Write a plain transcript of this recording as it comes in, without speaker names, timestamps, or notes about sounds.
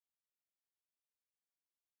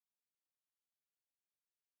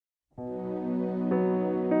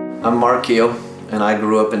I'm Mark Keel, and I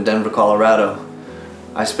grew up in Denver, Colorado.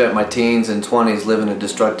 I spent my teens and 20s living a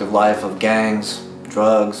destructive life of gangs,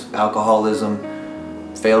 drugs, alcoholism,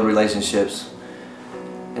 failed relationships.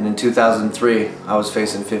 And in 2003, I was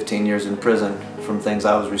facing 15 years in prison from things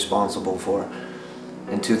I was responsible for.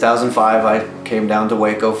 In 2005, I came down to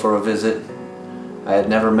Waco for a visit. I had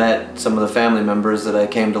never met some of the family members that I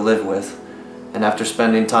came to live with. And after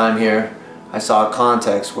spending time here, I saw a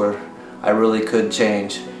context where I really could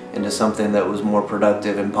change into something that was more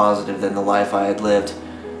productive and positive than the life I had lived,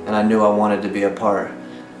 and I knew I wanted to be a part.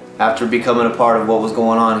 After becoming a part of what was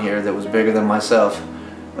going on here that was bigger than myself,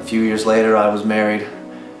 a few years later I was married,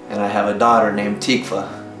 and I have a daughter named Tikva,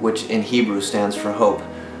 which in Hebrew stands for hope.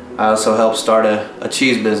 I also helped start a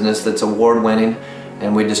cheese business that's award-winning,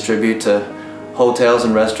 and we distribute to hotels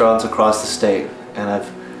and restaurants across the state, and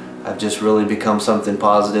I've just really become something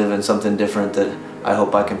positive and something different that I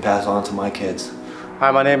hope I can pass on to my kids. Hi,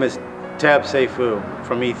 my name is Teb Seifu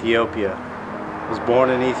from Ethiopia. I was born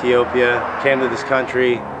in Ethiopia, came to this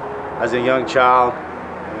country as a young child,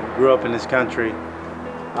 and grew up in this country.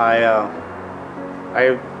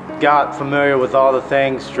 I got familiar with all the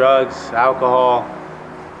things, drugs, alcohol,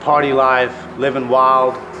 party life, living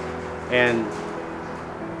wild, and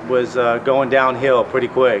was going downhill pretty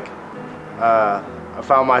quick. I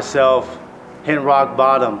found myself hitting rock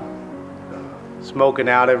bottom, smoking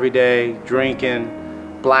out every day, drinking,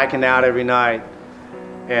 blacking out every night,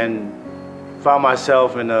 and found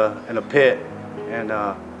myself in a pit. And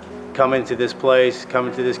coming to this place,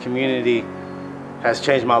 coming to this community has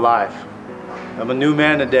changed my life. I'm a new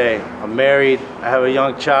man today. I'm married, I have a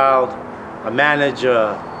young child, I manage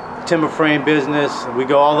a timber frame business. We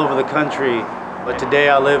go all over the country, but today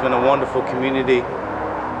I live in a wonderful community.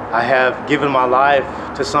 I have given my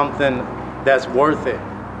life to something that's worth it.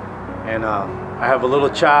 And I have a little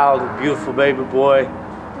child, a beautiful baby boy,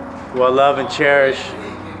 who I love and cherish.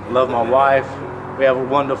 I love my wife. We have a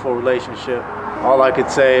wonderful relationship. All I could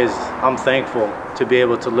say is I'm thankful to be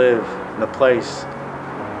able to live in a place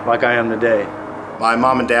like I am today. My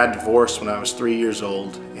mom and dad divorced when I was 3 years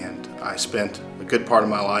old, and I spent a good part of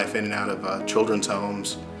my life in and out of children's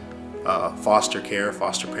homes, foster care,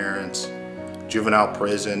 foster parents, juvenile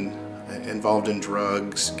prison, involved in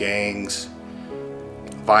drugs, gangs,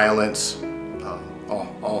 violence,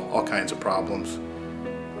 all kinds of problems.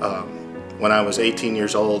 When I was 18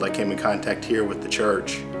 years old, I came in contact here with the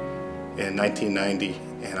church in 1990,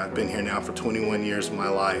 and I've been here now for 21 years of my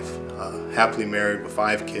life, happily married with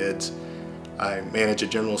 5 kids. I manage a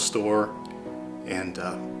general store, and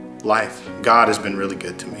God has been really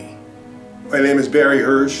good to me. My name is Barry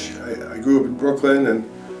Hirsch. I grew up in Brooklyn, and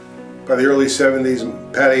by the early 70s,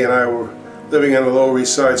 Patty and I were living on the Lower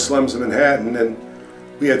East Side slums of Manhattan, and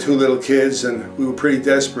we had 2 little kids, and we were pretty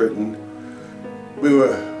desperate. And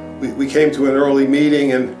we came to an early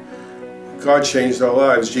meeting, and God changed our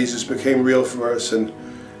lives. Jesus became real for us, and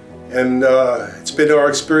it's been our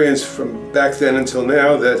experience from back then until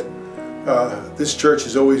now that this church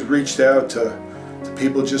has always reached out to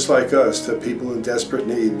people just like us, to people in desperate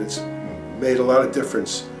need, and it's made a lot of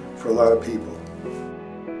difference for a lot of people.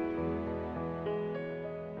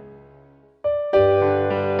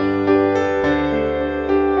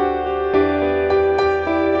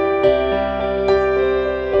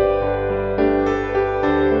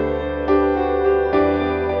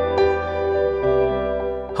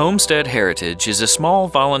 Homestead Heritage is a small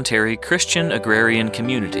voluntary Christian agrarian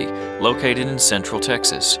community located in Central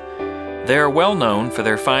Texas. They are well known for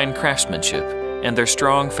their fine craftsmanship and their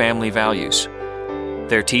strong family values.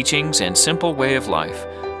 Their teachings and simple way of life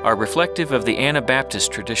are reflective of the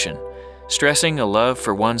Anabaptist tradition, stressing a love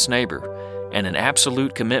for one's neighbor and an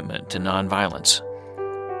absolute commitment to nonviolence.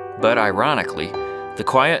 But ironically, the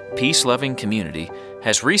quiet, peace-loving community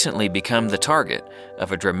has recently become the target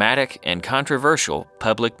of a dramatic and controversial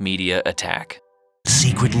public media attack.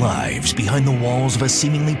 Secret lives behind the walls of a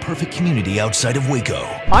seemingly perfect community outside of Waco.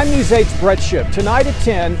 I'm News 8's Brett Ship. Tonight at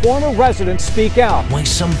 10, former residents speak out. Why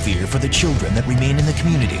some fear for the children that remain in the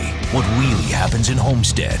community. What really happens in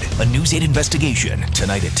Homestead. A News 8 investigation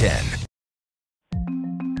tonight at 10.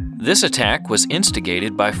 This attack was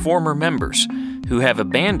instigated by former members who have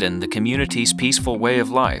abandoned the community's peaceful way of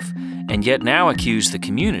life and yet now accuse the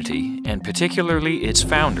community, and particularly its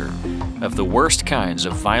founder, of the worst kinds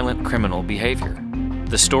of violent criminal behavior.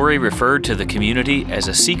 The story referred to the community as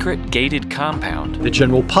a secret gated compound. The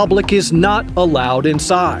general public is not allowed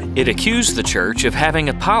inside. It accused the church of having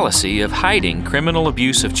a policy of hiding criminal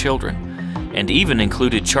abuse of children, and even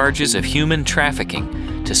included charges of human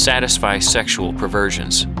trafficking to satisfy sexual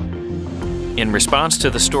perversions. In response to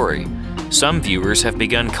the story, Some viewers have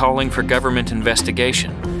begun calling for government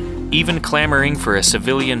investigation, even clamoring for a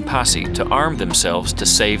civilian posse to arm themselves to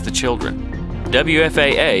save the children.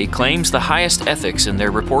 WFAA claims the highest ethics in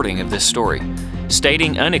their reporting of this story,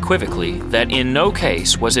 stating unequivocally that in no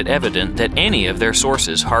case was it evident that any of their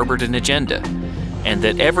sources harbored an agenda, and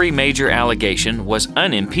that every major allegation was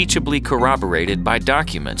unimpeachably corroborated by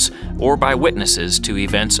documents or by witnesses to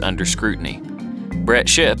events under scrutiny. Brett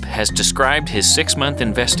Shipp has described his 6-month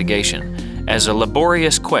investigation as a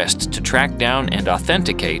laborious quest to track down and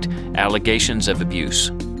authenticate allegations of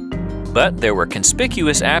abuse. But there were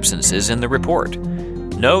conspicuous absences in the report.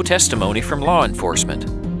 No testimony from law enforcement,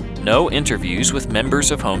 no interviews with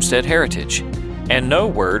members of Homestead Heritage, and no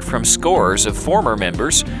word from scores of former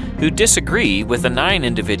members who disagree with the 9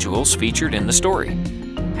 individuals featured in the story.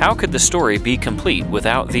 How could the story be complete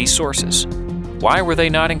without these sources? Why were they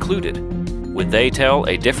not included? Would they tell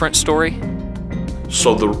a different story?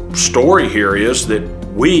 So the story here is that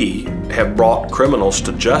we have brought criminals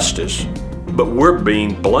to justice, but we're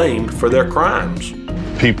being blamed for their crimes.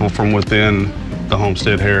 People from within the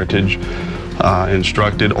Homestead Heritage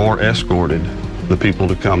instructed or escorted the people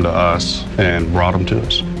to come to us and brought them to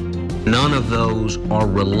us. None of those are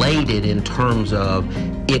related in terms of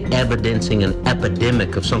it evidencing an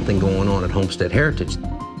epidemic of something going on at Homestead Heritage.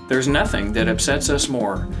 There's nothing that upsets us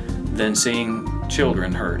more than seeing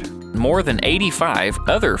children hurt. More than 85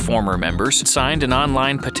 other former members signed an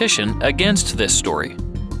online petition against this story.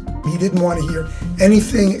 He didn't want to hear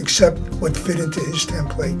anything except what fit into his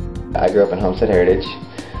template. I grew up in Homestead Heritage.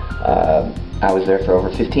 I was there for over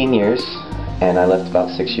 15 years, and I left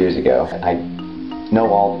about 6 years ago. I know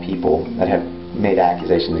all the people that have made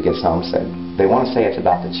accusations against Homestead. They want to say it's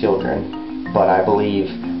about the children, but I believe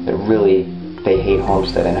that really they hate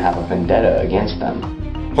Homestead and have a vendetta against them.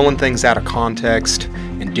 Pulling things out of context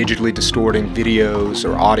and digitally distorting videos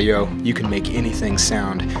or audio, you can make anything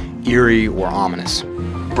sound eerie or ominous.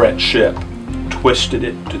 Brett Shipp twisted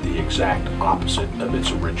it to the exact opposite of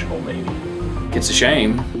its original meaning. It's a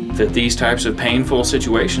shame that these types of painful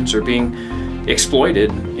situations are being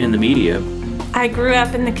exploited in the media. I grew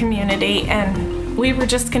up in the community and we were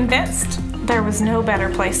just convinced there was no better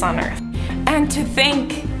place on earth. And to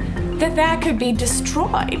think that that could be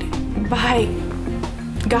destroyed by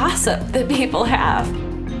gossip that people have.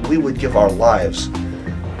 We would give our lives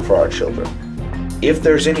for our children. If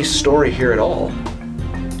there's any story here at all,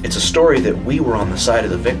 it's a story that we were on the side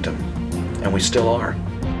of the victim, and we still are.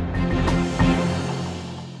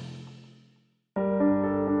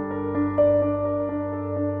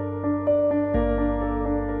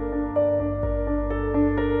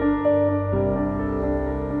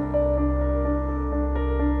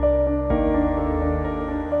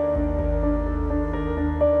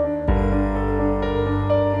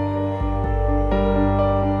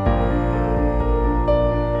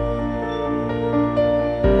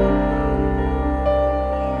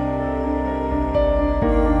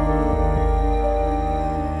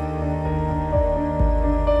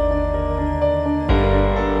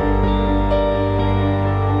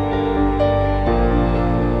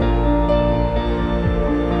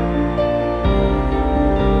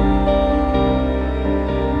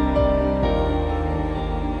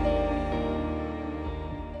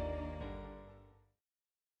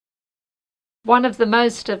 One of the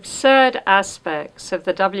most absurd aspects of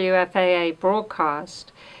the WFAA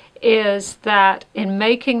broadcast is that in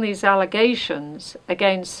making these allegations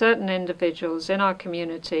against certain individuals in our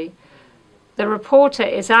community, the reporter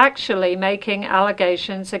is actually making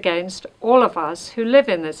allegations against all of us who live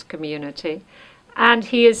in this community. And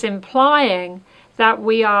he is implying that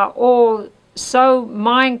we are all so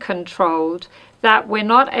mind-controlled that we're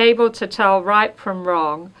not able to tell right from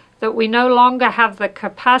wrong, that we no longer have the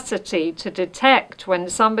capacity to detect when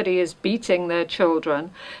somebody is beating their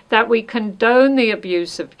children, that we condone the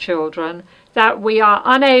abuse of children, that we are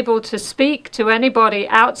unable to speak to anybody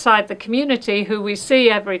outside the community who we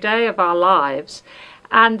see every day of our lives,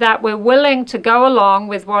 and that we're willing to go along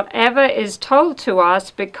with whatever is told to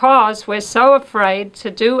us because we're so afraid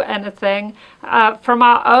to do anything from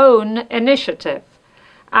our own initiative.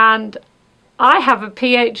 And I have a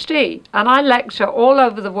PhD and I lecture all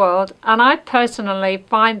over the world, and I personally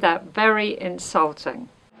find that very insulting.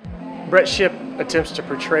 Brett Shipp attempts to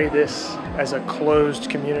portray this as a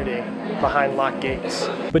closed community behind locked gates.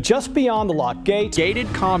 But just beyond the locked gates,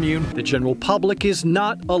 gated commune, the general public is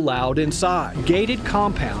not allowed inside. Gated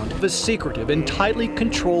compound of a secretive and tightly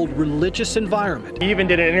controlled religious environment. He even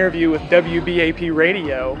did an interview with WBAP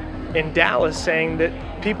radio in Dallas saying that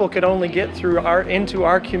people could only get through into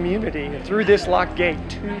our community through this locked gate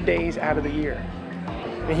 2 days out of the year.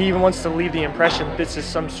 And he even wants to leave the impression that this is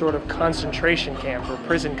some sort of concentration camp or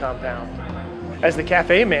prison compound. As the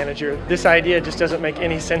cafe manager, this idea just doesn't make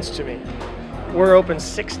any sense to me. We're open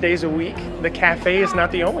 6 days a week. The cafe is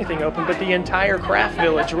not the only thing open, but the entire craft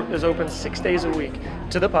village is open 6 days a week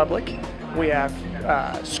to the public. We have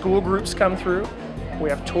school groups come through. We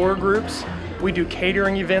have tour groups. We do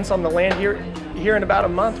catering events on the land here. Here in about a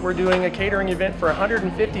month, we're doing a catering event for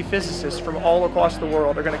 150 physicists from all across the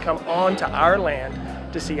world. They're going to come onto our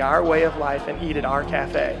land to see our way of life and eat at our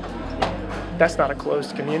cafe. That's not a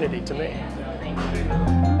closed community to me.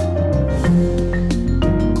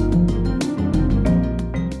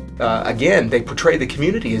 Again, they portray the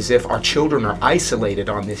community as if our children are isolated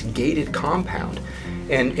on this gated compound.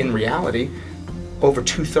 And in reality, over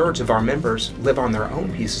 2/3 of our members live on their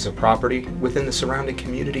own pieces of property within the surrounding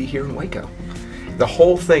community here in Waco. The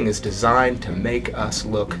whole thing is designed to make us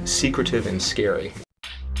look secretive and scary.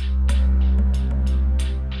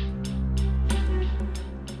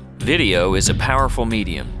 Video is a powerful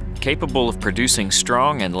medium, capable of producing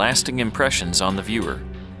strong and lasting impressions on the viewer.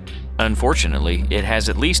 Unfortunately, it has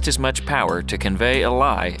at least as much power to convey a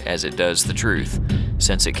lie as it does the truth,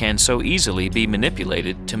 since it can so easily be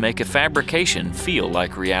manipulated to make a fabrication feel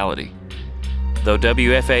like reality. Though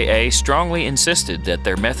WFAA strongly insisted that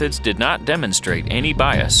their methods did not demonstrate any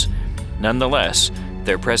bias, nonetheless,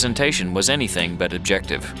 their presentation was anything but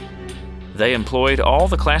objective. They employed all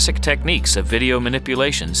the classic techniques of video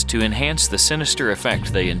manipulations to enhance the sinister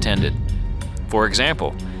effect they intended. For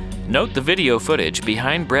example, note the video footage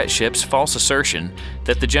behind Brett Shipp's false assertion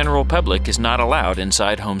that the general public is not allowed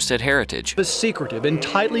inside Homestead Heritage. A secretive and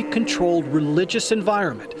tightly controlled religious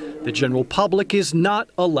environment. The general public is not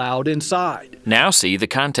allowed inside. Now see the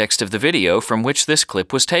context of the video from which this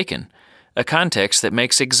clip was taken, a context that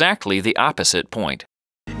makes exactly the opposite point.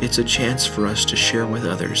 It's a chance for us to share with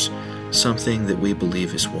others something that we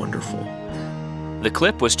believe is wonderful. The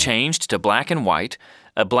clip was changed to black and white,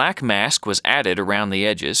 a black mask was added around the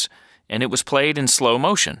edges, and it was played in slow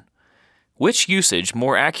motion. Which usage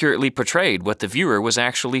more accurately portrayed what the viewer was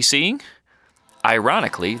actually seeing?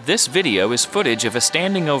 Ironically, this video is footage of a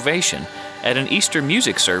standing ovation at an Easter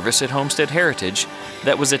music service at Homestead Heritage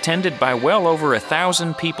that was attended by well over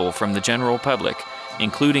 1,000 people from the general public,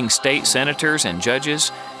 including state senators and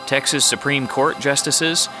judges, Texas Supreme Court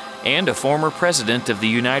justices, and a former president of the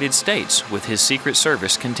United States with his Secret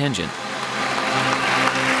Service contingent.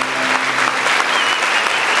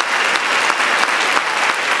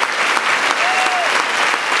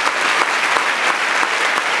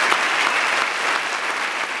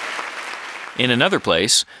 In another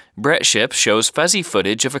place, Brett Shipp shows fuzzy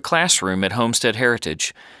footage of a classroom at Homestead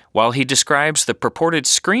Heritage, while he describes the purported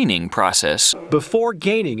screening process. Before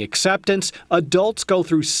gaining acceptance, adults go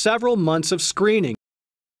through several months of screening.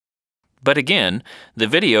 But again, the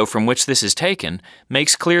video from which this is taken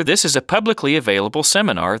makes clear this is a publicly available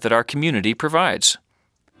seminar that our community provides.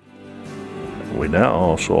 We now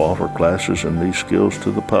also offer classes in these skills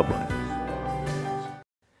to the public.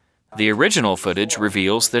 The original footage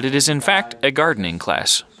reveals that it is in fact a gardening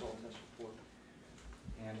class.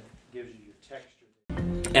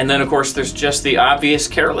 And then, of course, there's just the obvious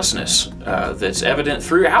carelessness that's evident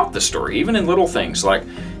throughout the story, even in little things like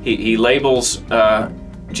he labels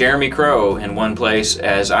Jeremy Crow in one place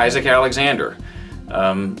as Isaac Alexander.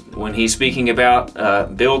 When he's speaking about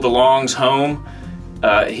Bill DeLong's home,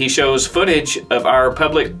 he shows footage of our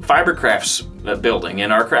public fibercrafts building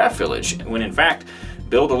in our craft village, when in fact,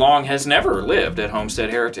 Bill DeLong has never lived at Homestead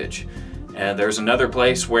Heritage. There's another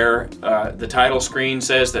place where the title screen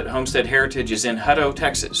says that Homestead Heritage is in Hutto,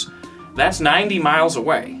 Texas. That's 90 miles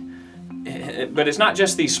away. But it's not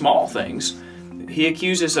just these small things. He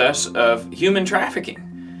accuses us of human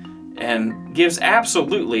trafficking and gives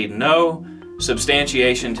absolutely no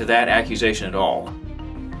substantiation to that accusation at all.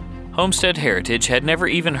 Homestead Heritage had never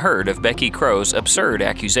even heard of Becky Crow's absurd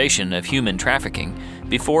accusation of human trafficking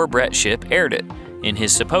before Brett Shipp aired it in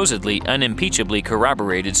his supposedly unimpeachably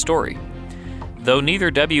corroborated story. Though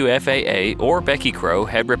neither WFAA or Becky Crow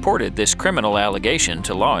had reported this criminal allegation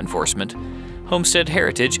to law enforcement, Homestead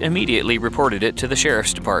Heritage immediately reported it to the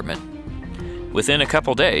Sheriff's Department. Within a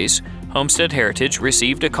couple days, Homestead Heritage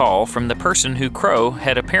received a call from the person who Crow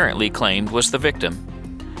had apparently claimed was the victim.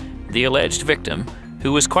 The alleged victim,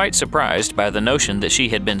 who was quite surprised by the notion that she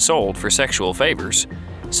had been sold for sexual favors,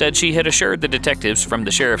 said she had assured the detectives from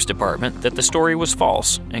the Sheriff's Department that the story was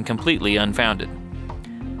false and completely unfounded.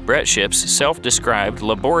 Brett Shipp's self-described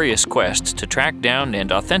laborious quest to track down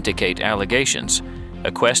and authenticate allegations,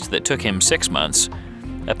 a quest that took him 6 months,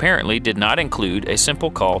 apparently did not include a simple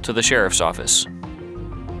call to the Sheriff's office.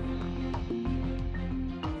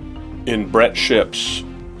 In Brett Shipp's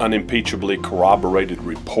unimpeachably corroborated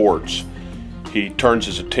reports, he turns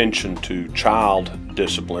his attention to child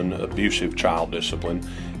discipline, abusive child discipline,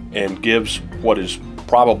 and gives what is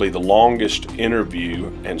probably the longest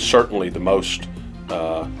interview and certainly the most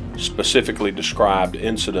specifically described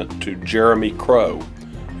incident to Jeremy Crow,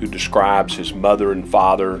 who describes his mother and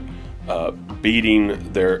father beating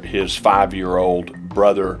his 5-year-old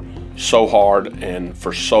brother so hard and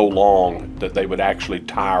for so long that they would actually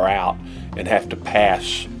tire out and have to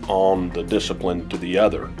pass on the discipline to the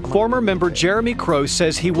other. Former member Jeremy Crow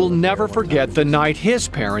says he will never forget the night his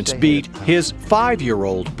parents beat his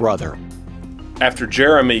 5-year-old brother. After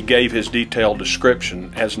Jeremy gave his detailed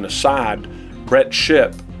description, as an aside, Brett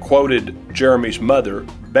Shipp quoted Jeremy's mother,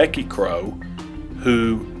 Becky Crow,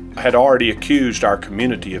 who had already accused our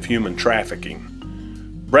community of human trafficking.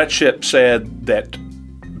 Brett Shipp said that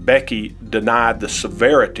Becky denied the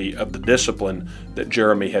severity of the discipline that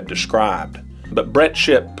Jeremy had described. But Brett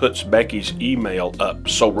Shipp puts Becky's email up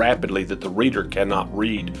so rapidly that the reader cannot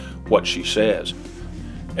read what she says.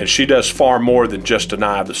 And she does far more than just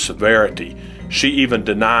deny the severity. She even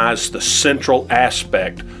denies the central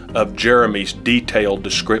aspect of Jeremy's detailed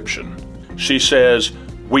description. She says,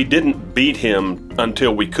 "We didn't beat him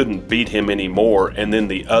until we couldn't beat him anymore, and then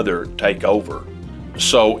the other take over."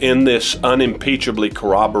 So in this unimpeachably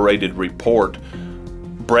corroborated report,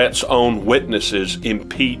 Brett's own witnesses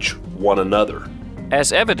impeach one another.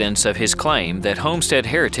 As evidence of his claim that Homestead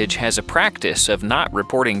Heritage has a practice of not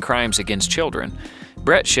reporting crimes against children,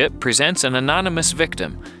 Brett Shipp presents an anonymous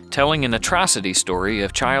victim telling an atrocity story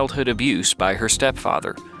of childhood abuse by her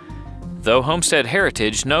stepfather. Though Homestead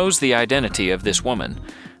Heritage knows the identity of this woman,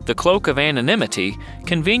 the cloak of anonymity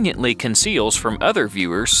conveniently conceals from other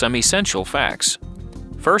viewers some essential facts.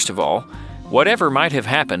 First of all, whatever might have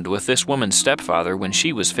happened with this woman's stepfather when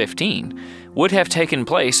she was 15 would have taken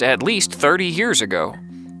place at least 30 years ago,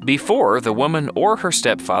 before the woman or her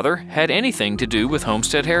stepfather had anything to do with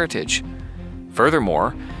Homestead Heritage.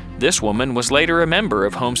 Furthermore, this woman was later a member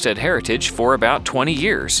of Homestead Heritage for about 20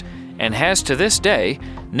 years and has to this day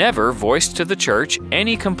never voiced to the church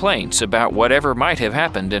any complaints about whatever might have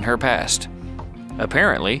happened in her past.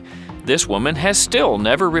 Apparently, this woman has still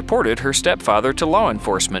never reported her stepfather to law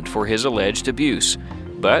enforcement for his alleged abuse,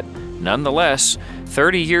 but nonetheless,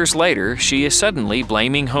 30 years later, she is suddenly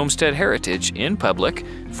blaming Homestead Heritage in public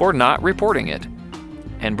for not reporting it.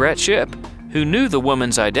 And Brett Shipp, who knew the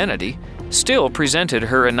woman's identity, still presented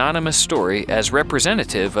her anonymous story as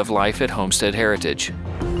representative of life at Homestead Heritage.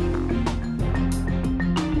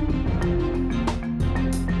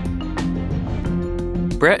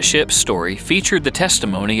 Brett Shipp's story featured the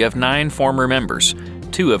testimony of 9 former members,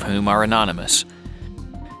 2 of whom are anonymous.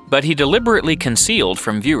 But he deliberately concealed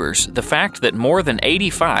from viewers the fact that more than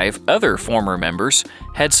 85 other former members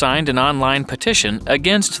had signed an online petition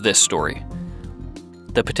against this story.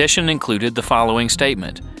 The petition included the following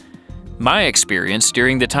statement: "My experience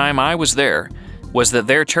during the time I was there was that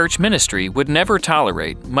their church ministry would never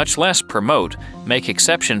tolerate, much less promote, make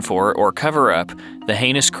exception for, or cover up the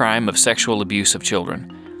heinous crime of sexual abuse of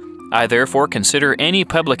children. I therefore consider any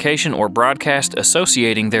publication or broadcast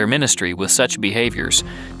associating their ministry with such behaviors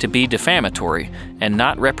to be defamatory and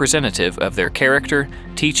not representative of their character,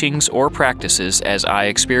 teachings, or practices as I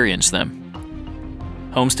experience them."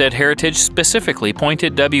 Homestead Heritage specifically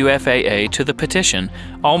pointed WFAA to the petition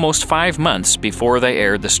almost 5 months before they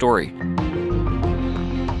aired the story.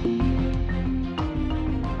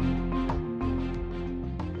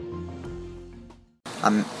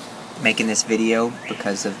 I'm making this video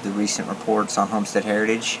because of the recent reports on Homestead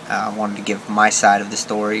Heritage. I wanted to give my side of the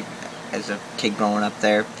story as a kid growing up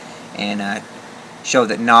there and show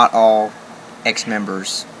that not all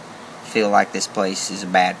ex-members feel like this place is a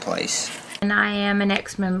bad place. And I am an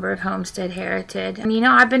ex-member of Homestead Heritage. And you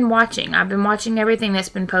know, I've been watching everything that's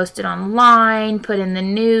been posted online, put in the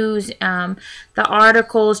news, the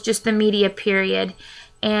articles, just the media period.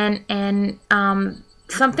 And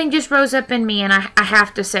something just rose up in me, and I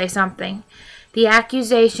have to say something. The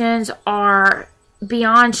accusations are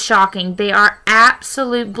beyond shocking. They are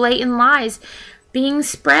absolute blatant lies being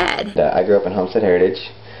spread. I grew up in Homestead Heritage.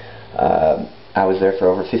 I was there for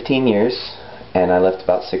over 15 years, and I left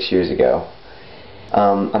about 6 years ago.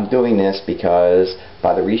 I'm doing this because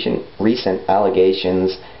by the recent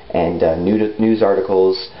allegations and news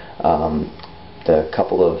articles, the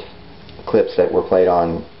couple of clips that were played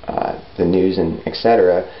on the news and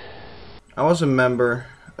etc. I was a member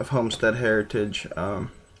of Homestead Heritage.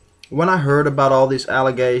 When I heard about all these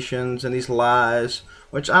allegations and these lies,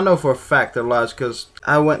 which I know for a fact they're lies because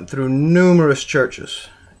I went through numerous churches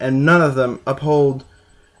and none of them uphold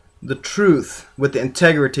the truth with the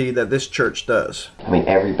integrity that this church does. I mean,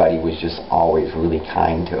 everybody was just always really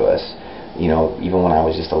kind to us. You know, even when I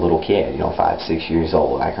was just a little kid, 5, 6 years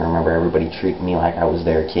old, I can remember everybody treating me like I was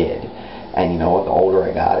their kid. And the older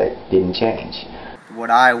I got, it didn't change.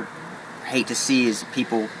 What I hate to see is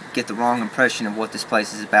people get the wrong impression of what this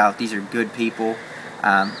place is about. These are good people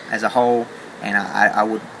as a whole, and I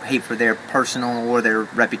would hate for their personal or their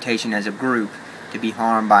reputation as a group to be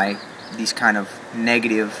harmed by these kind of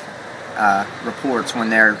negative reports when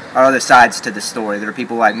there are other sides to the story. There are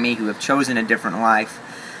people like me who have chosen a different life,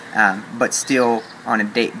 but still on a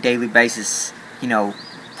daily basis,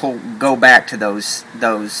 go back to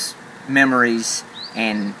those memories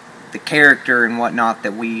and the character and whatnot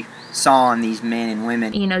that we saw in these men and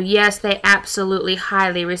women. Yes, they absolutely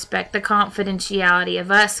highly respect the confidentiality of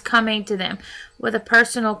us coming to them with a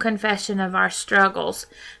personal confession of our struggles,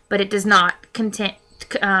 but it does not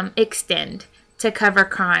extend to cover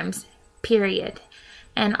crimes, period.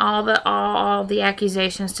 And all the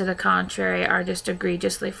accusations to the contrary are just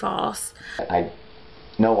egregiously false. I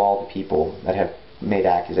know all the people that have made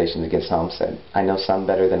accusations against Homestead. I know some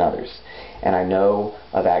better than others. And I know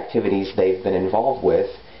of activities they've been involved with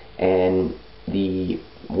and the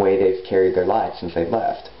way they've carried their life since they've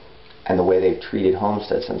left, and the way they've treated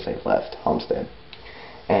Homestead since they've left Homestead.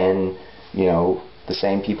 And, the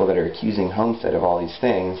same people that are accusing Homestead of all these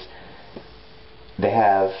things,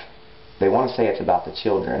 they want to say it's about the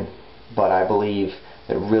children, but I believe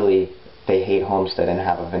that really they hate Homestead and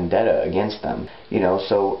have a vendetta against them.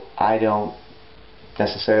 So I don't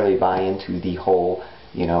necessarily buy into the whole,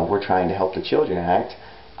 we're trying to help the children act.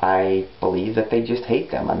 I believe that they just hate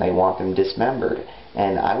them and they want them dismembered.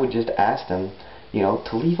 And I would just ask them,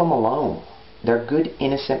 to leave them alone. They're good,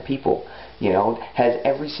 innocent people. Has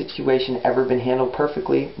every situation ever been handled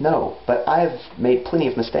perfectly? No. But I've made plenty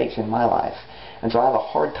of mistakes in my life. And so I have a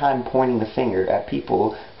hard time pointing the finger at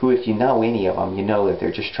people who, if you know any of them, you know that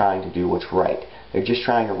they're just trying to do what's right. They're just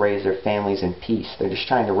trying to raise their families in peace. They're just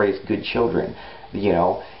trying to raise good children,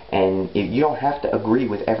 And you don't have to agree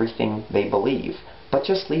with everything they believe, but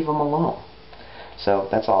just leave them alone. So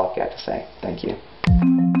that's all I've got to say. Thank you.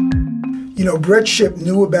 Brett Shipp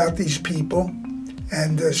knew about these people,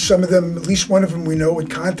 and some of them, at least one of them we know, had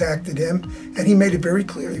contacted him, and he made it very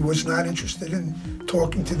clear he was not interested in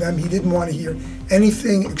talking to them. He didn't want to hear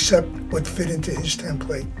anything except what fit into his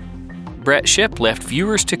template. Brett Shipp left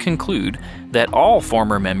viewers to conclude that all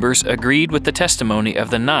former members agreed with the testimony of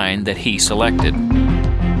the 9 that he selected.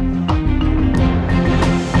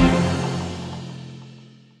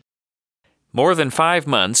 More than 5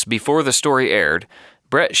 months before the story aired,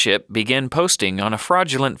 Brett Shipp began posting on a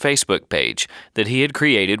fraudulent Facebook page that he had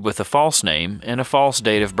created with a false name and a false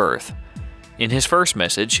date of birth. In his first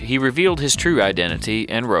message, he revealed his true identity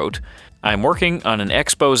and wrote, "I'm working on an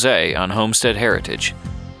expose on Homestead Heritage."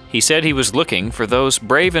 He said he was looking for those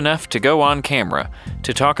brave enough to go on camera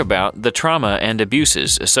to talk about the trauma and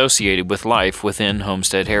abuses associated with life within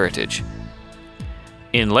Homestead Heritage.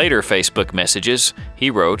 In later Facebook messages, he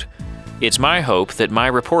wrote, "It's my hope that my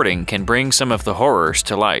reporting can bring some of the horrors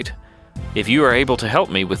to light. If you are able to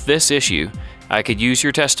help me with this issue, I could use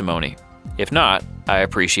your testimony. If not, I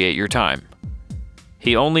appreciate your time."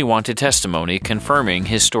 He only wanted testimony confirming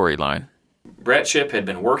his storyline. Brett Shipp had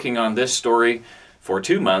been working on this story for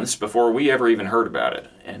 2 months before we ever even heard about it,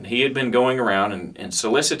 and he had been going around and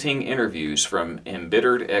soliciting interviews from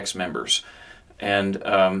embittered ex-members. And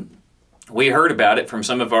we heard about it from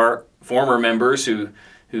some of our former members who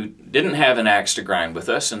didn't have an axe to grind with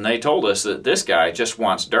us, and they told us that this guy just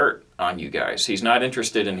wants dirt on you guys. He's not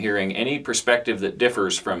interested in hearing any perspective that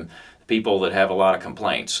differs from people that have a lot of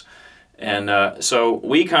complaints. And so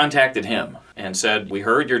we contacted him and said, "We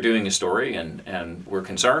heard you're doing a story and we're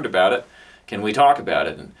concerned about it. Can we talk about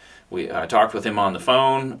it?" And we talked with him on the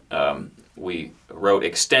phone. We wrote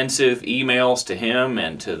extensive emails to him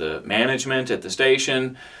and to the management at the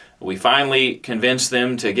station. We finally convinced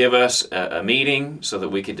them to give us a meeting so that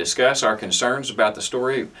we could discuss our concerns about the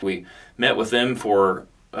story. We met with them for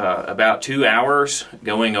about 2 hours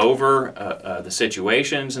going over the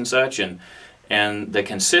situations and such, and the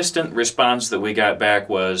consistent response that we got back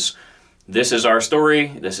was, "This is our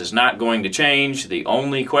story, this is not going to change. The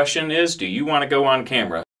only question is, do you want to go on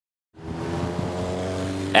camera?"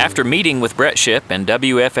 After meeting with Brett Shipp and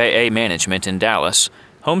WFAA management in Dallas,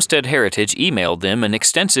 Homestead Heritage emailed them an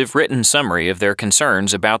extensive written summary of their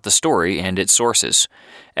concerns about the story and its sources,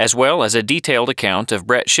 as well as a detailed account of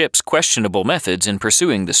Brett Shipp's questionable methods in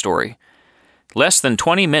pursuing the story. Less than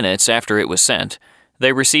 20 minutes after it was sent,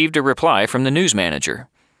 they received a reply from the news manager.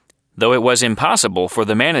 Though it was impossible for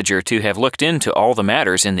the manager to have looked into all the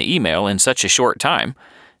matters in the email in such a short time,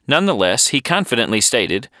 Nonetheless, he confidently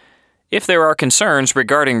stated, "If there are concerns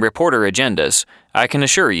regarding reporter agendas, I can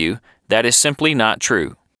assure you that is simply not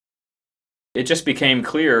true." It just became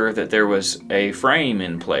clear that there was a frame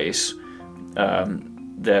in place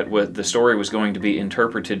that the story was going to be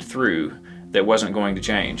interpreted through that wasn't going to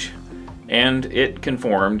change. And it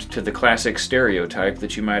conformed to the classic stereotype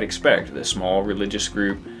that you might expect, the small religious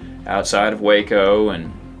group outside of Waco,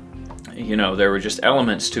 and there were just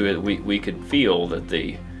elements to it. We could feel that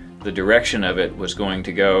the direction of it was going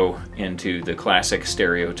to go into the classic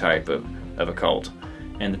stereotype of a cult.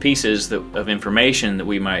 And the pieces of information that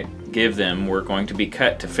we might give them were going to be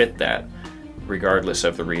cut to fit that, regardless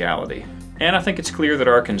of the reality. And I think it's clear that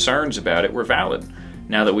our concerns about it were valid,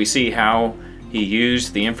 now that we see how he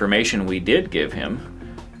used the information we did give him,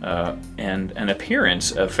 and an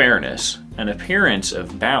appearance of fairness, an appearance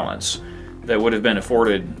of balance that would have been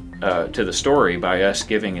afforded to the story by us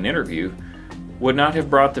giving an interview would not have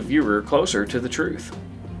brought the viewer closer to the truth.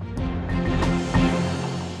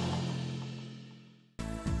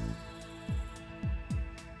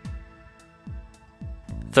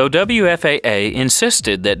 Though WFAA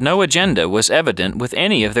insisted that no agenda was evident with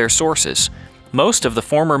any of their sources, most of the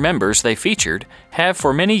former members they featured have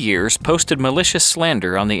for many years posted malicious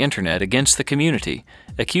slander on the internet against the community,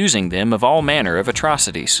 accusing them of all manner of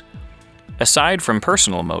atrocities. Aside from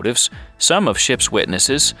personal motives, some of SHIP's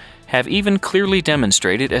witnesses have even clearly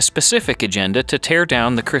demonstrated a specific agenda to tear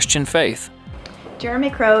down the Christian faith. Jeremy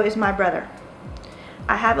Crow is my brother.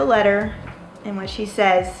 I have a letter in which he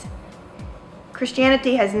says,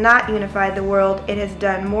 "Christianity has not unified the world. It has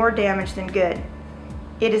done more damage than good.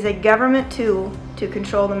 It is a government tool to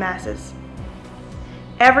control the masses.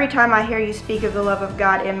 Every time I hear you speak of the love of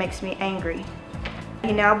God, it makes me angry."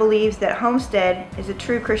 He now believes that Homestead is a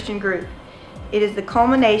true Christian group. It is the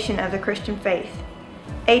culmination of the Christian faith.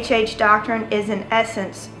 HH doctrine is in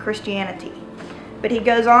essence Christianity. But he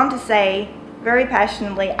goes on to say, very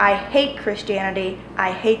passionately, "I hate Christianity,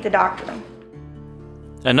 I hate the doctrine."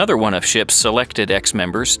 Another one of SHIP's selected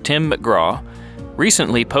ex-members, Tim McGraw,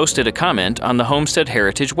 recently posted a comment on the Homestead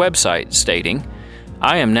Heritage website stating,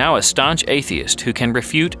 "I am now a staunch atheist who can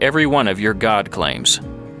refute every one of your God claims."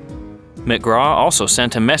 McGraw also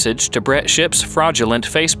sent a message to Brett SHIP's fraudulent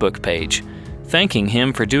Facebook page, thanking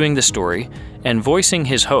him for doing the story and voicing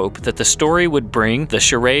his hope that the story would bring the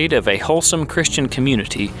charade of a wholesome Christian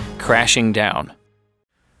community crashing down.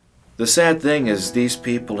 The sad thing is these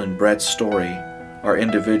people in Brett's story are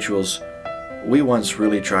individuals we once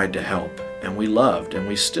really tried to help, and we loved, and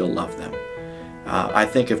we still love them. I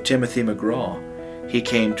think of Timothy McGraw. He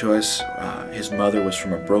came to us, his mother was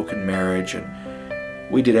from a broken marriage, and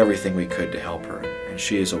we did everything we could to help her. And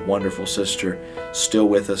she is a wonderful sister, still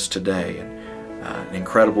with us today, and an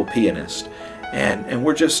incredible pianist. And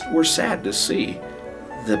we're sad to see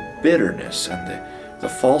the bitterness and the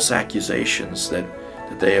false accusations that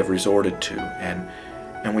they have resorted to.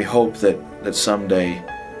 And we hope that someday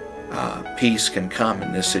peace can come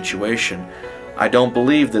in this situation. I don't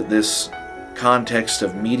believe that this context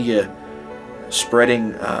of media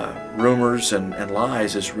spreading rumors and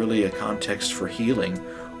lies is really a context for healing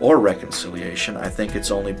or reconciliation. I think it's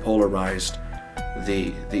only polarized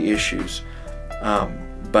the issues.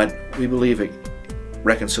 But we believe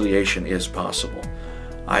reconciliation is possible.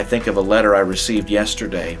 I think of a letter I received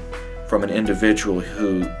yesterday from an individual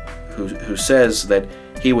who says that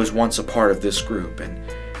he was once a part of this group, and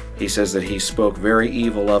he says that he spoke very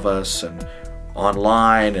evil of us and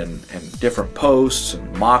online and different posts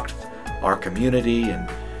and mocked our community, and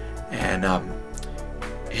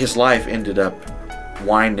his life ended up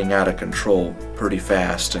winding out of control pretty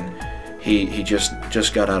fast, and he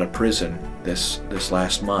just got out of prison this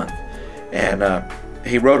last month. And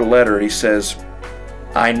he wrote a letter. He says,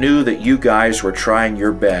 "I knew that you guys were trying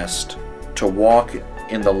your best to walk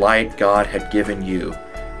in the light God had given you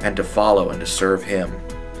and to follow and to serve Him.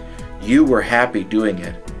 You were happy doing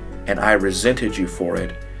it, and I resented you for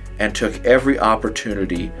it and took every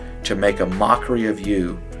opportunity to make a mockery of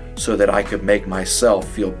you so that I could make myself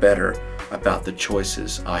feel better about the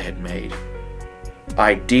choices I had made.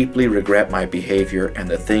 I deeply regret my behavior and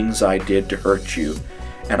the things I did to hurt you,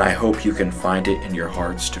 and I hope you can find it in your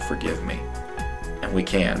hearts to forgive me." And we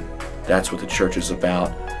can. That's what the church is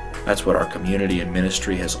about. That's what our community and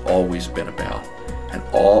ministry has always been about. And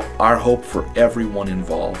all our hope for everyone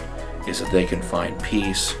involved is that they can find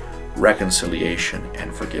peace, reconciliation,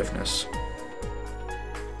 and forgiveness.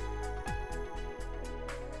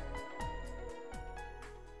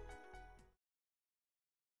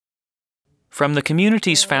 From the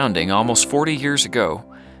community's founding almost 40 years ago,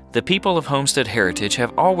 the people of Homestead Heritage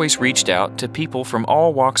have always reached out to people from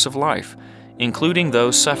all walks of life, including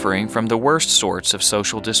those suffering from the worst sorts of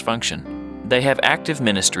social dysfunction. They have active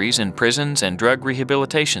ministries in prisons and drug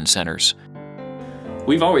rehabilitation centers.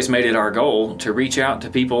 We've always made it our goal to reach out to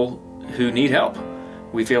people who need help.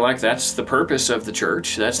 We feel like that's the purpose of the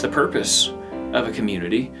church, that's the purpose of a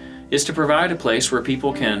community, is to provide a place where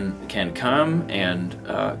people can come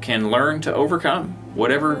and can learn to overcome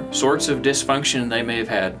whatever sorts of dysfunction they may have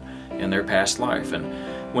had in their past life.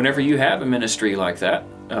 And whenever you have a ministry like that,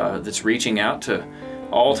 that's reaching out to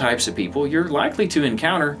all types of people, you're likely to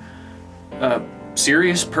encounter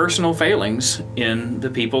serious personal failings in the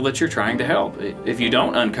people that you're trying to help. If you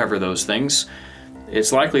don't uncover those things,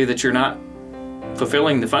 it's likely that you're not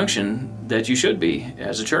fulfilling the function that you should be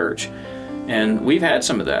as a church. And we've had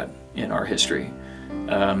some of that in our history.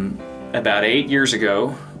 About 8 years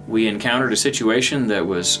ago, we encountered a situation that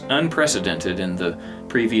was unprecedented in the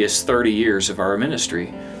previous 30 years of our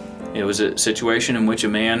ministry. It was a situation in which a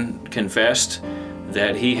man confessed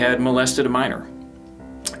that he had molested a minor.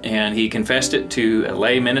 And he confessed it to a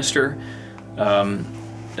lay minister.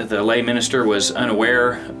 The lay minister was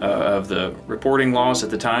unaware of the reporting laws at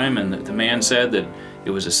the time, and the man said that it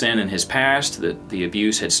was a sin in his past, that the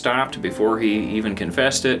abuse had stopped before he even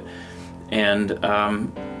confessed it. And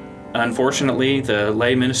unfortunately, the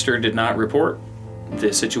lay minister did not report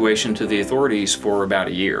the situation to the authorities for about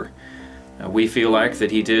a year. We feel like that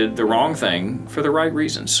he did the wrong thing for the right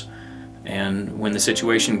reasons. And when the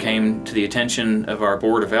situation came to the attention of our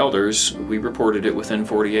board of elders, we reported it within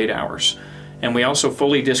 48 hours. And we also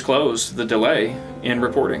fully disclosed the delay in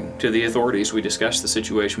reporting to the authorities. We discussed the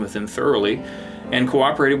situation with them thoroughly and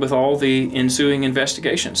cooperated with all the ensuing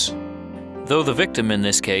investigations. Though the victim in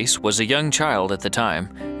this case was a young child at the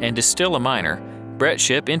time and is still a minor, Brett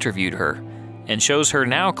Shipp interviewed her and shows her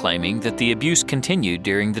now claiming that the abuse continued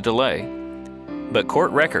during the delay. But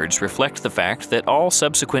court records reflect the fact that all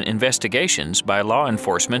subsequent investigations by law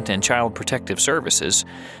enforcement and Child Protective Services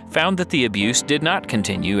found that the abuse did not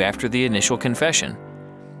continue after the initial confession.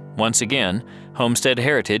 Once again, Homestead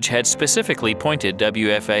Heritage had specifically pointed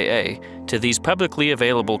WFAA to these publicly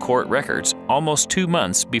available court records almost 2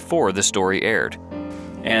 months before the story aired.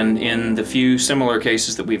 And in the few similar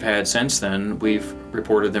cases that we've had since then, we've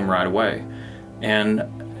reported them right away. And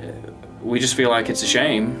we just feel like it's a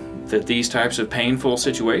shame that these types of painful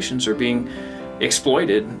situations are being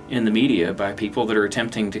exploited in the media by people that are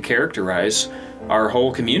attempting to characterize our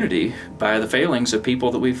whole community by the failings of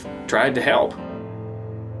people that we've tried to help.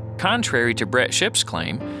 Contrary to Brett Shipp's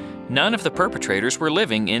claim, none of the perpetrators were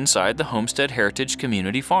living inside the Homestead Heritage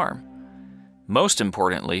Community Farm. Most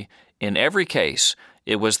importantly, in every case,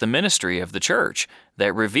 it was the ministry of the church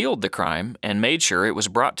that revealed the crime and made sure it was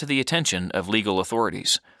brought to the attention of legal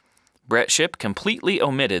authorities. Brett Shipp completely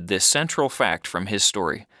omitted this central fact from his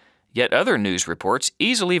story, yet other news reports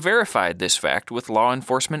easily verified this fact with law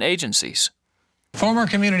enforcement agencies. Former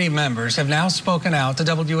community members have now spoken out to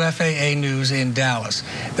WFAA News in Dallas.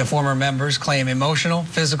 The former members claim emotional,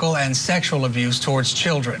 physical, and sexual abuse towards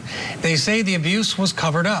children. They say the abuse was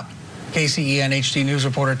covered up. KCEN HD News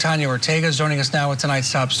reporter Tanya Ortega is joining us now with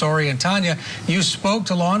tonight's top story. And Tanya, you spoke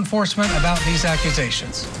to law enforcement about these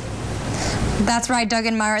accusations. That's right, Doug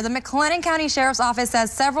and Meyer. The McLennan County Sheriff's Office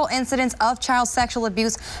says several incidents of child sexual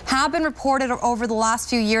abuse have been reported over the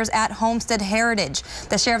last few years at Homestead Heritage.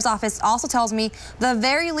 The Sheriff's Office also tells me the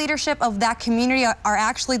very leadership of that community are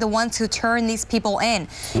actually the ones who turn these people in.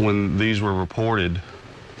 When these were reported,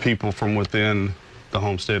 people from within the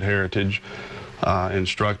Homestead Heritage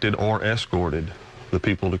instructed or escorted the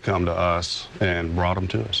people to come to us and brought them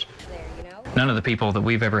to us. None of the people that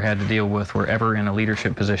we've ever had to deal with were ever in a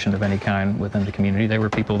leadership position of any kind within the community. They were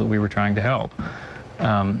people that we were trying to help.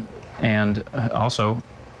 And also,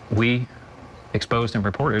 we exposed and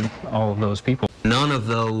reported all of those people. None of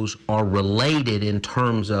those are related in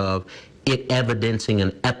terms of it evidencing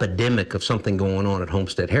an epidemic of something going on at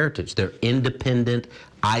Homestead Heritage. They're independent,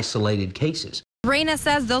 isolated cases. Reyna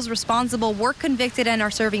says those responsible were convicted and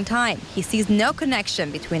are serving time. He sees no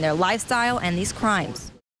connection between their lifestyle and these crimes.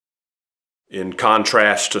 In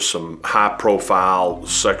contrast to some high-profile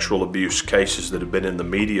sexual abuse cases that have been in the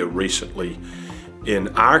media recently, in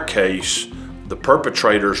our case, the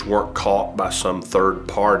perpetrators weren't caught by some third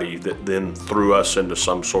party that then threw us into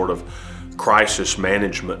some sort of crisis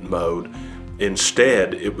management mode.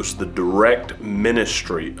 Instead, it was the direct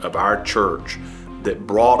ministry of our church that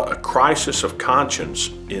brought a crisis of conscience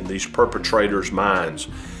in these perpetrators' minds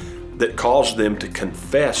that caused them to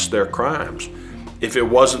confess their crimes. If it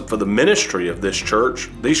wasn't for the ministry of this church,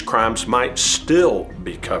 these crimes might still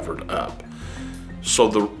be covered up. So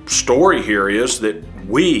the story here is that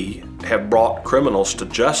we have brought criminals to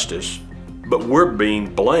justice but we're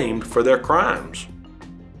being blamed for their crimes.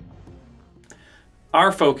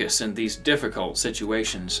 Our focus in these difficult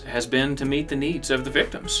situations has been to meet the needs of the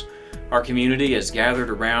victims. Our community has gathered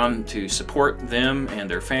around to support them and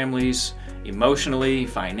their families emotionally,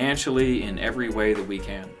 financially, in every way that we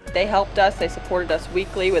can. They helped us, they supported us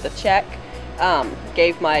weekly with a check,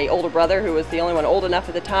 gave my older brother, who was the only one old enough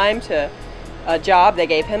at the time, to a job. They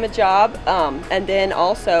gave him a job, and then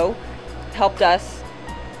also helped us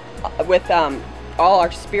with all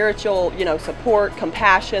our spiritual, support,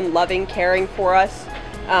 compassion, loving, caring for us,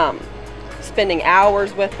 spending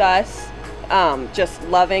hours with us, just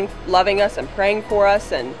loving us and praying for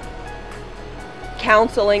us and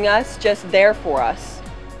counseling us, just there for us.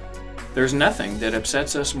 There's nothing that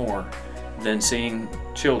upsets us more than seeing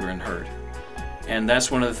children hurt. And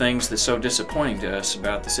that's one of the things that's so disappointing to us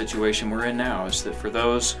about the situation we're in now, is that for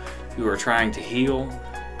those who are trying to heal,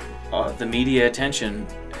 the media attention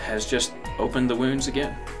has just opened the wounds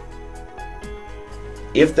again.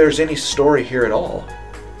 If there's any story here at all,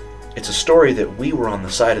 it's a story that we were on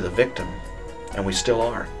the side of the victim, and we still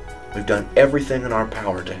are. We've done everything in our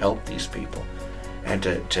power to help these people and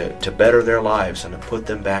to better their lives and to put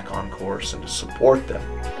them back on course and to support them.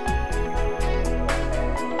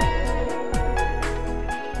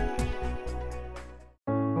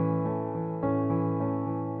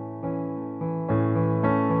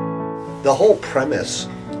 The whole premise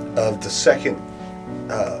of the second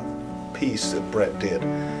piece that Brett did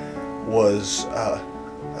was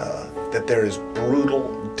that there is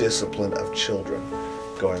brutal discipline of children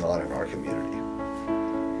going on in our community.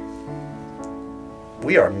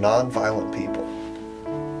 We are nonviolent people.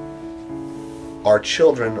 Our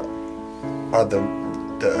children are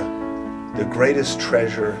the greatest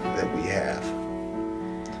treasure that we have.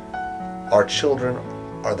 Our children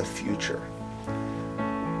are the future.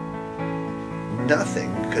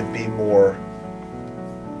 Nothing could be more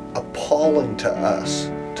appalling to us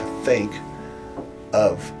to think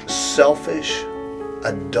of selfish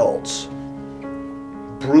adults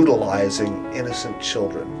brutalizing innocent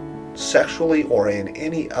children, sexually or in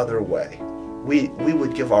any other way. We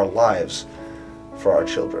would give our lives for our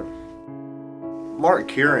children. Mark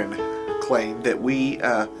Kieran claimed that we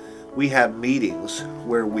had meetings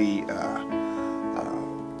where we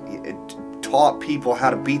taught people how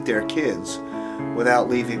to beat their kids without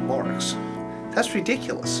leaving marks. That's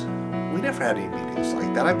ridiculous. We never had any meetings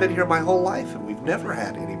like that. I've been here my whole life and we've never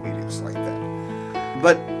had any meetings like that.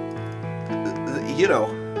 But,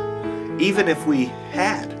 even if we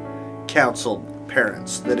had counseled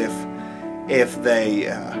parents that if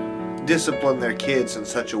they discipline their kids in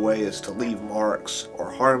such a way as to leave marks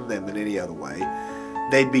or harm them in any other way,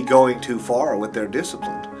 they'd be going too far with their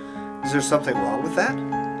discipline. Is there something wrong with that?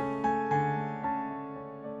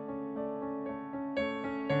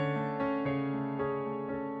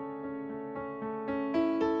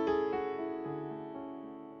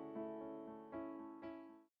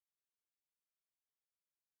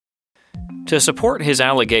 To support his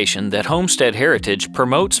allegation that Homestead Heritage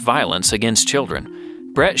promotes violence against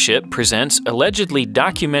children, Brett Shipp presents allegedly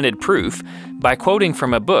documented proof by quoting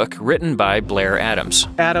from a book written by Blair Adams.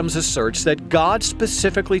 Adams asserts that God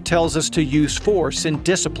specifically tells us to use force in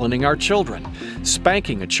disciplining our children.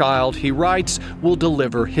 Spanking a child, he writes, will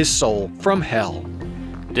deliver his soul from hell.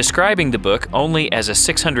 Describing the book only as a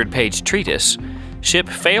 600-page treatise, Shipp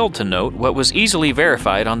failed to note what was easily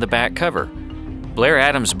verified on the back cover. Blair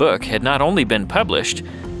Adams' book had not only been published,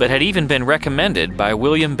 but had even been recommended by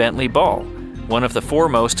William Bentley Ball, one of the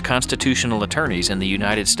foremost constitutional attorneys in the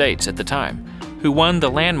United States at the time, who won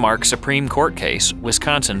the landmark Supreme Court case,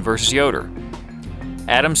 Wisconsin v. Yoder.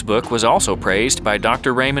 Adams' book was also praised by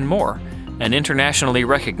Dr. Raymond Moore, an internationally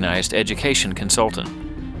recognized education consultant.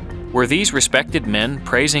 Were these respected men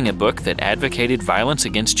praising a book that advocated violence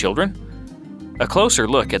against children? A closer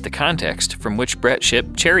look at the context from which Brett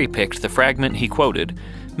Shipp cherry-picked the fragment he quoted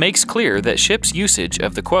makes clear that Shipp's usage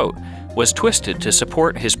of the quote was twisted to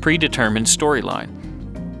support his predetermined storyline.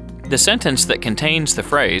 The sentence that contains the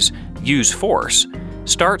phrase, "use force,"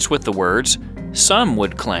 starts with the words, "some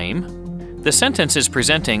would claim." The sentence is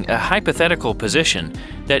presenting a hypothetical position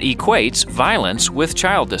that equates violence with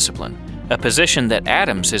child discipline, a position that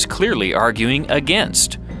Adams is clearly arguing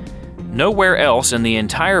against. Nowhere else in the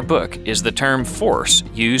entire book is the term force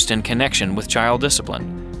used in connection with child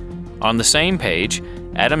discipline. On the same page,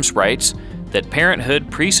 Adams writes that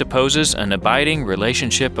parenthood presupposes an abiding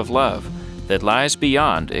relationship of love that lies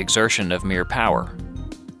beyond exertion of mere power.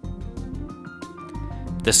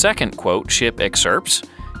 The second quote Shipp excerpts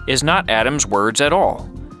is not Adams' words at all.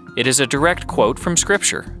 It is a direct quote from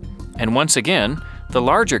Scripture. And once again, The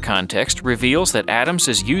larger context reveals that Adams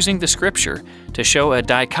is using the scripture to show a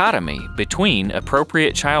dichotomy between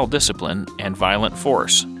appropriate child discipline and violent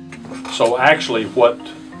force. So actually what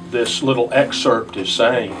this little excerpt is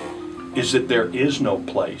saying is that there is no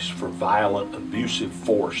place for violent, abusive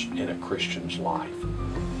force in a Christian's life.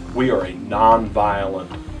 We are a non-violent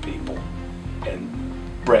people, and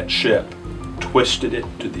Brett Shipp twisted it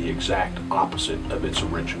to the exact opposite of its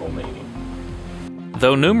original meaning.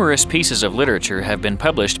 Though numerous pieces of literature have been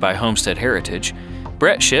published by Homestead Heritage,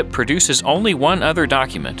 Brett Shipp produces only one other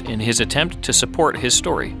document in his attempt to support his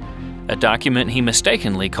story, a document he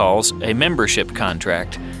mistakenly calls a membership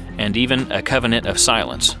contract and even a covenant of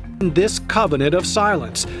silence. This covenant of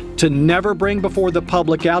silence to never bring before the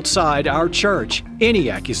public outside our church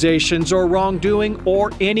any accusations or wrongdoing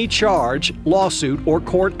or any charge, lawsuit, or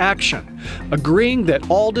court action, agreeing that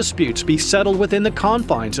all disputes be settled within the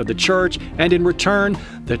confines of the church, and in return,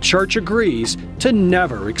 the church agrees to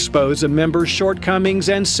never expose a member's shortcomings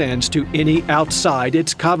and sins to any outside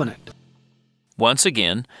its covenant. Once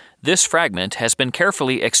again, this fragment has been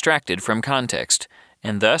carefully extracted from context,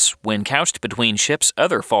 and thus, when couched between Shipp's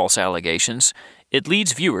other false allegations, it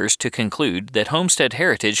leads viewers to conclude that Homestead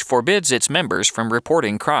Heritage forbids its members from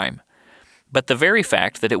reporting crime. But the very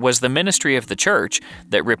fact that it was the ministry of the church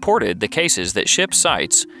that reported the cases that Shipp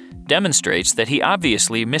cites demonstrates that he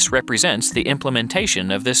obviously misrepresents the implementation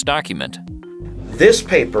of this document. This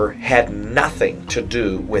paper had nothing to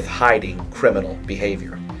do with hiding criminal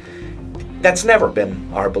behavior. That's never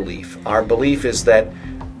been our belief. Our belief is that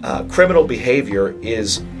criminal behavior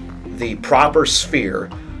is the proper sphere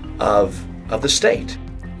of the state.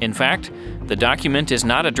 In fact, the document is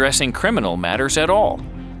not addressing criminal matters at all,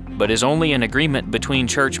 but is only an agreement between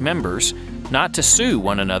church members not to sue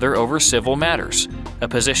one another over civil matters, a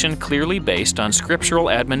position clearly based on scriptural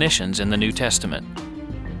admonitions in the New Testament.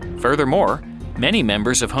 Furthermore, many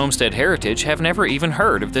members of Homestead Heritage have never even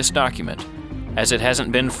heard of this document, as it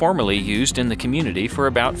hasn't been formally used in the community for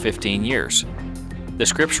about 15 years. The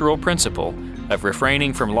scriptural principle of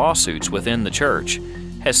refraining from lawsuits within the church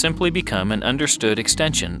has simply become an understood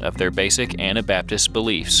extension of their basic Anabaptist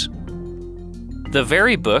beliefs. The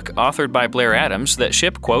very book authored by Blair Adams that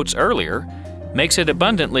Shipp quotes earlier makes it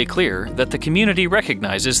abundantly clear that the community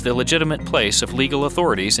recognizes the legitimate place of legal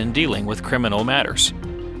authorities in dealing with criminal matters.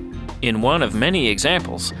 In one of many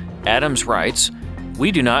examples, Adams writes,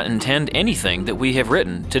 "We do not intend anything that we have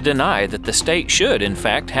written to deny that the state should, in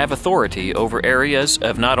fact, have authority over areas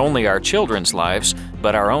of not only our children's lives,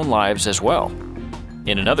 but our own lives as well."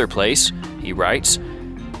 In another place, he writes,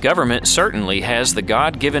 "Government certainly has the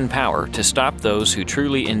God-given power to stop those who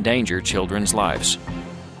truly endanger children's lives."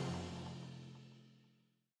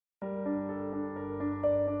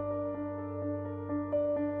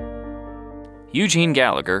 Eugene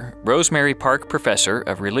Gallagher, Rosemary Park Professor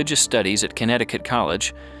of Religious Studies at Connecticut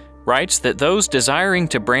College, writes that those desiring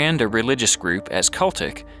to brand a religious group as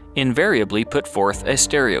cultic invariably put forth a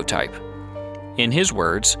stereotype. In his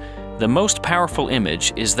words, the most powerful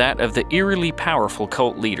image is that of the eerily powerful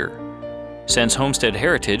cult leader. Since Homestead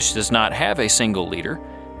Heritage does not have a single leader,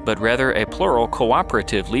 but rather a plural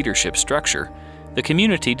cooperative leadership structure, the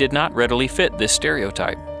community did not readily fit this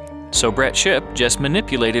stereotype. So Brett Shipp just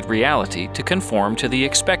manipulated reality to conform to the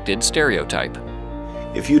expected stereotype.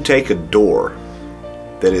 If you take a door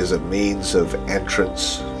that is a means of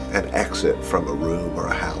entrance and exit from a room or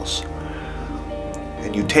a house,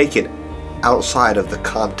 and you take it outside of the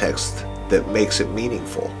context that makes it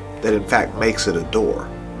meaningful, that in fact makes it a door,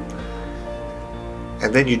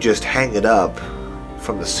 and then you just hang it up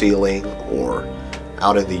from the ceiling or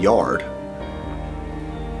out in the yard,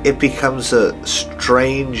 it becomes a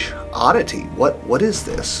strange oddity. What is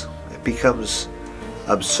this? It becomes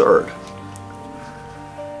absurd.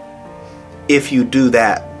 If you do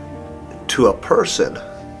that to a person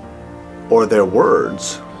or their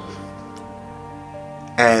words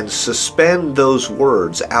and suspend those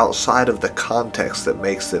words outside of the context that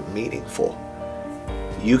makes them meaningful,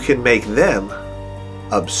 you can make them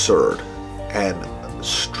absurd and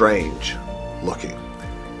strange looking.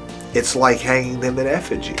 It's like hanging them in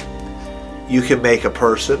effigy. You can make a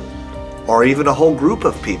person or even a whole group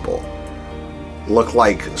of people look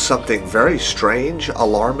like something very strange,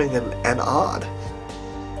 alarming, and odd.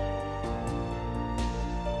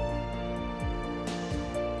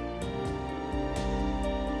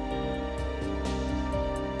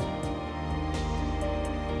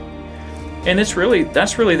 And that's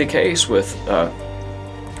really the case with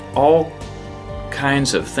all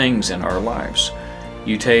kinds of things in our lives.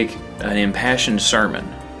 You take an impassioned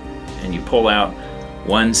sermon and you pull out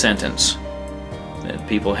one sentence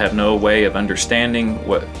People have no way of understanding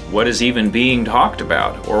what is even being talked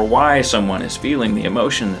about, or why someone is feeling the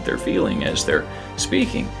emotion that they're feeling as they're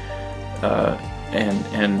speaking.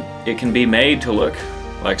 And it can be made to look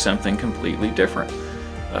like something completely different.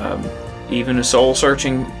 Even a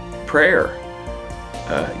soul-searching prayer,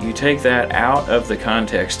 you take that out of the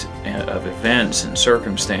context of events and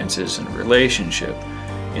circumstances and relationship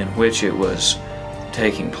in which it was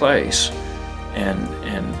taking place, and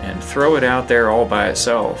throw it out there all by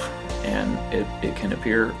itself, and it can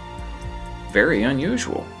appear very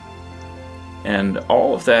unusual. And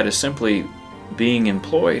all of that is simply being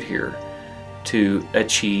employed here to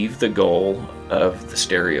achieve the goal of the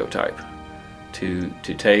stereotype, to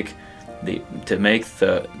make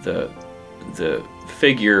the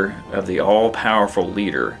figure of the all-powerful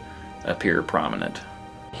leader appear prominent.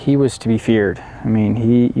 He was to be feared. I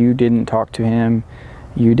mean, you didn't talk to him.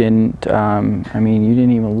 You didn't, you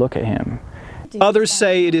didn't even look at him. Others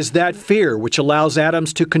say it is that fear which allows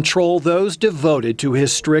Adams to control those devoted to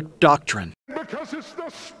his strict doctrine. Because it's the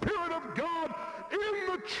Spirit of God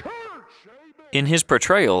in the church. In his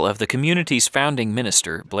portrayal of the community's founding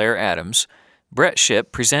minister, Blair Adams, Brett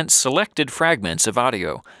Shipp presents selected fragments of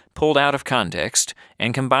audio pulled out of context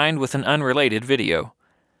and combined with an unrelated video.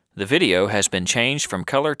 The video has been changed from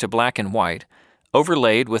color to black and white,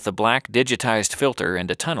 overlaid with a black digitized filter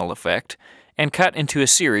and a tunnel effect, and cut into a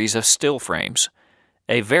series of still frames.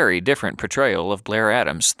 A very different portrayal of Blair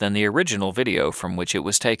Adams than the original video from which it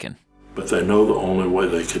was taken. But they know the only way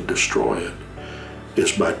they could destroy it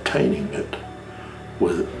is by tainting it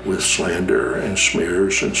with slander and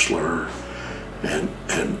smears and slur, and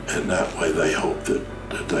that way they hope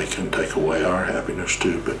that they can take away our happiness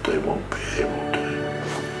too, but they won't be able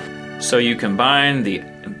to. So you combine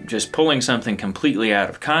just pulling something completely out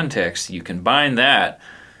of context, you combine that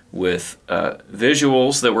with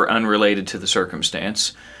visuals that were unrelated to the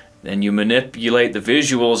circumstance, then you manipulate the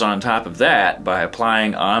visuals on top of that by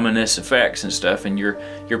applying ominous effects and stuff, and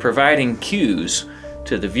you're providing cues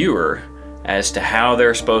to the viewer as to how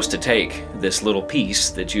they're supposed to take this little piece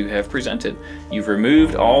that you have presented. You've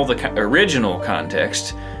removed all the original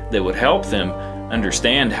context that would help them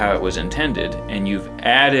understand how it was intended, and you've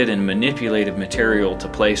added and manipulated material to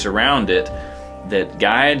place around it that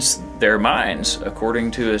guides their minds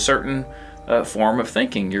according to a certain form of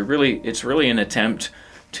thinking. It's really an attempt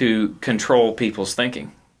to control people's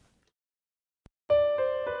thinking.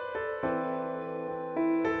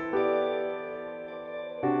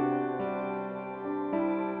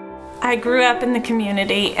 I grew up in the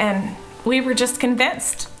community, and we were just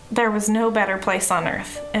convinced there was no better place on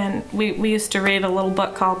earth. And we used to read a little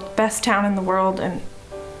book called Best Town in the World, and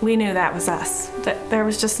we knew that was us, that there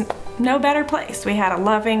was just no better place. We had a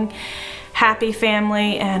loving, happy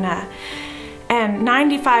family, and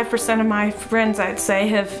 95% of my friends, I'd say,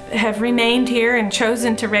 have remained here and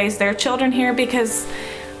chosen to raise their children here because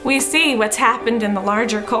we see what's happened in the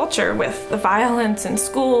larger culture with the violence in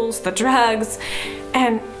schools, the drugs,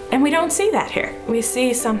 and we don't see that here. We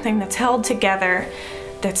see something that's held together,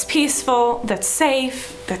 that's peaceful, that's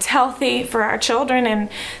safe, that's healthy for our children, and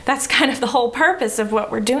that's kind of the whole purpose of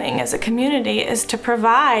what we're doing as a community, is to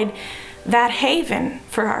provide that haven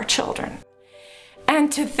for our children.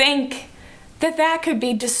 And to think that that could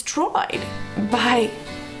be destroyed by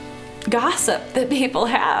gossip that people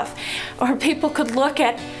have, or people could look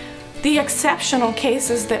at the exceptional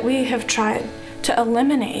cases that we have tried to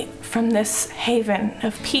eliminate from this haven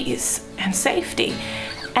of peace and safety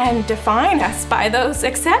and define us by those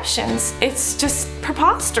exceptions. It's just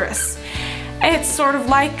preposterous. It's sort of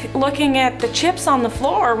like looking at the chips on the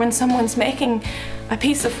floor when someone's making a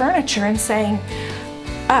piece of furniture and saying,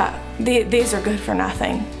 these are good for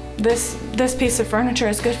nothing. This piece of furniture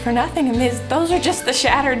is good for nothing, and those are just the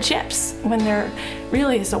shattered chips, when there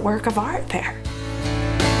really is a work of art there.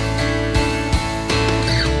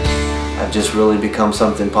 I've just really become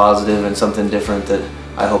something positive and something different that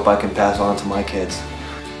I hope I can pass on to my kids.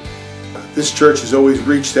 This church has always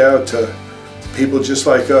reached out to people just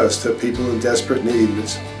like us, to people in desperate need.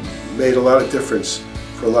 It's made a lot of difference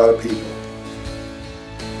for a lot of people.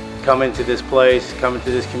 Coming to this place, coming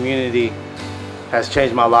to this community has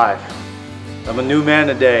changed my life. I'm a new man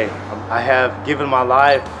today. I have given my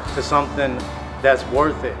life to something that's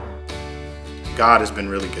worth it. God has been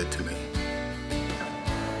really good to me.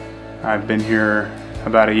 I've been here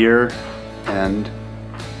about a year and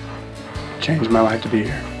changed my life to be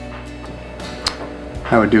here.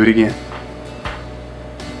 I would do it again.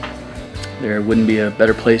 There wouldn't be a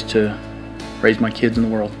better place to raise my kids in the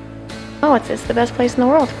world. Oh, it's the best place in the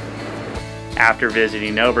world. After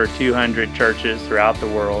visiting over 200 churches throughout the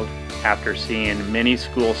world, after seeing many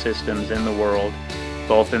school systems in the world,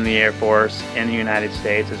 both in the Air Force, in the United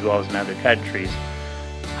States, as well as in other countries.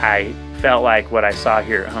 I felt like what I saw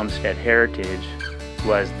here at Homestead Heritage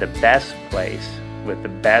was the best place with the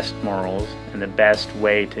best morals and the best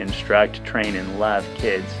way to instruct, train, and love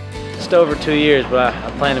kids. Just over 2 years, but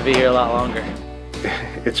I plan to be here a lot longer.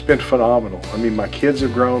 It's been phenomenal. I mean, my kids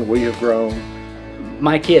have grown, we have grown.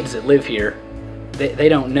 My kids that live here, they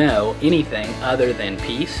don't know anything other than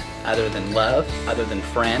peace, other than love, other than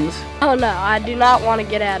friends. Oh no, I do not want to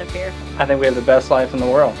get out of here. I think we have the best life in the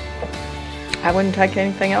world. I wouldn't take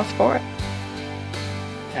anything else for it.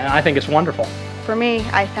 And I think it's wonderful. For me,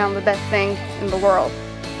 I found the best thing in the world.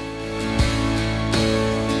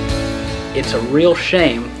 It's a real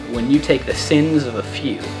shame when you take the sins of a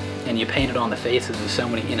few and you paint it on the faces of so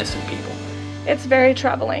many innocent people. It's very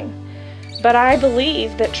troubling, but I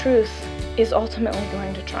believe that truth is ultimately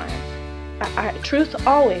going to triumph. Truth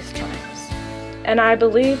always triumphs, and I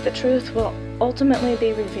believe the truth will ultimately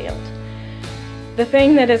be revealed. The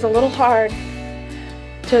thing that is a little hard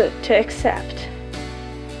to accept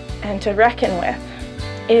and to reckon with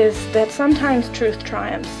is that sometimes truth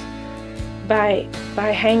triumphs by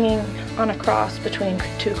hanging on a cross between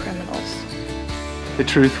two criminals. The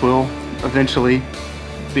truth will eventually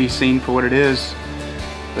be seen for what it is,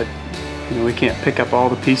 but you know, we can't pick up all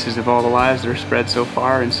the pieces of all the lies that are spread so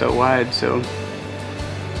far and so wide, so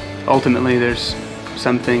ultimately there's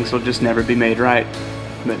some things will just never be made right,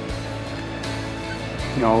 but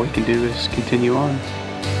you know, all we can do is continue on.